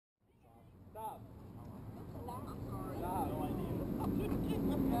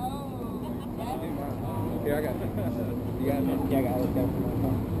Yeah, I got it.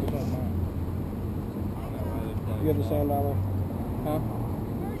 You have the sand dollar? Huh?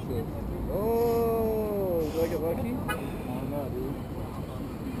 Oh, do I get lucky? I don't know, dude.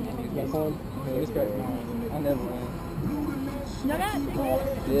 You got a coin? Yeah, it's great. I never win. No, that's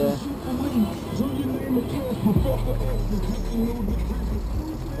Yeah.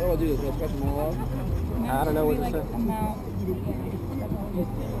 What do I do? Do I scratch them all off? I don't know what to say.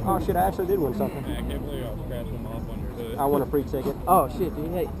 Oh shit, I actually did win something. I can't believe I'll scratch them off on your hood. I won a free ticket. Oh shit,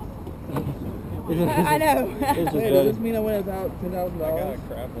 dude. Hey. I know. It's just Hey, does this mean I win about $10,000? I got a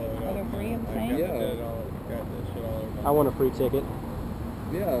crap load. Are they free, I'm saying? Yeah. Got that shit all over. I won a free ticket.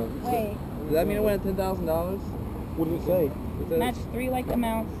 Yeah. Wait. Does that mean I win $10,000? What did it say? Match 3 like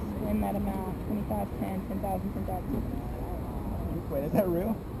amounts, win that amount. 25, 10, 10,000, 10,000. Wait, is that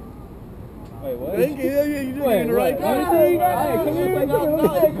real? Wait, what? Thank you. Yeah, you did Wait, it right. wait. Hey, Come here. Hey,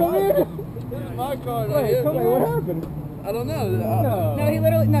 come here. This is my card right Wait, here. come here. What happened? I don't know. No, he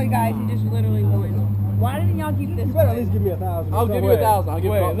literally, no, guys, he just literally won. Why didn't y'all keep this? You better at least give me 1,000. I'll give you 1,000. I'll give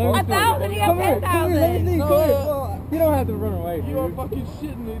you 1,000? He got 10,000. Come here. You don't have to run away, dude. You are fucking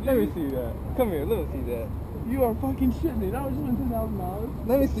shitting me, dude. Let me see that. Come here, let me see that. You are fucking shitting me. That was just $10,000.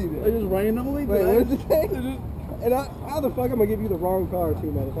 Let me see that. It just randomly. Wait, what does it say? And how the fuck am I gonna give you the wrong card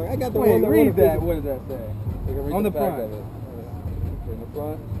too, motherfucker? I got the one that read that. What does that say? On the front. Of it. In the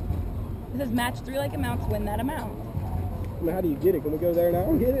front. It says match 3 like amounts, win that amount. I mean, how do you get it? Can we go there now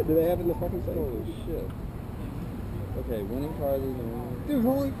and get it? Do they have it in the fucking thing? Holy shit. Okay, winning card is Dude,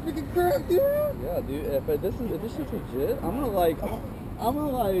 holy freaking crap, dude! Yeah, dude. If this shit's legit, I'm gonna like.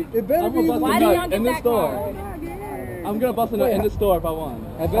 It better I'm be gonna bust Why a do y'all nut get in the that store. card? I'm gonna bust a nut in the store if I won.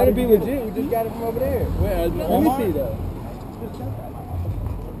 It better be legit. We just got it from over there. Where? Let me see though.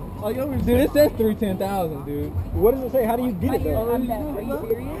 Dude, it says 310,000, dude. What does it say? How do you get it though? I'm dead. Are you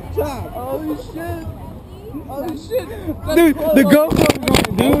serious? Stop. Holy shit. Holy shit. Dude, the GoPro is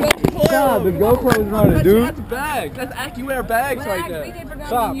running, dude. Stop, the GoPro is running, dude. That's bags. That's AccuAir bags When right I there. agreed to forgo,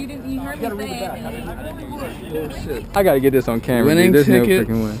 Stop. you heard me say it. Oh shit. I gotta get this on camera. Winning dude. There's ticket.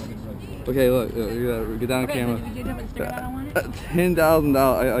 no freaking way. Okay, look, you gotta get down the Okay, camera. so did you put the sticker that I wanted?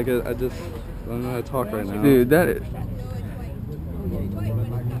 $10,000. I just don't know how to talk right now. Dude, that is.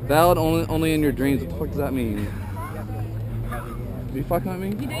 Valid only in your dreams. What the fuck does that mean? You fucking with me?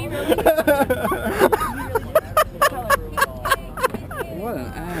 You do, you really? What an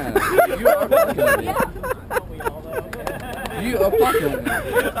ass. You are fucking with me. You are fucking with me.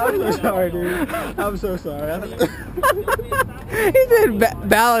 I'm so sorry, dude. I'm so sorry. He said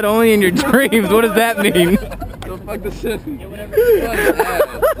ballot only in your dreams. What does that mean? The fuck this shit? What an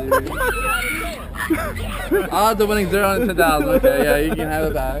ass, dude. Odds of winning 0 on 10,000. Okay, yeah, you can have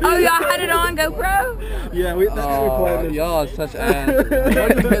it back. Oh, y'all had it on GoPro? Yeah, that's what we played this. Y'all are such asses. Where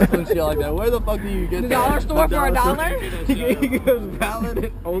do you get some shit like that? Where the fuck do you get The that? dollar store for $1? He goes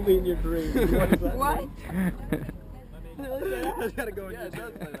ballot only in your dreams. What? What? I just gotta go in Yeah, it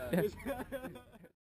does say that.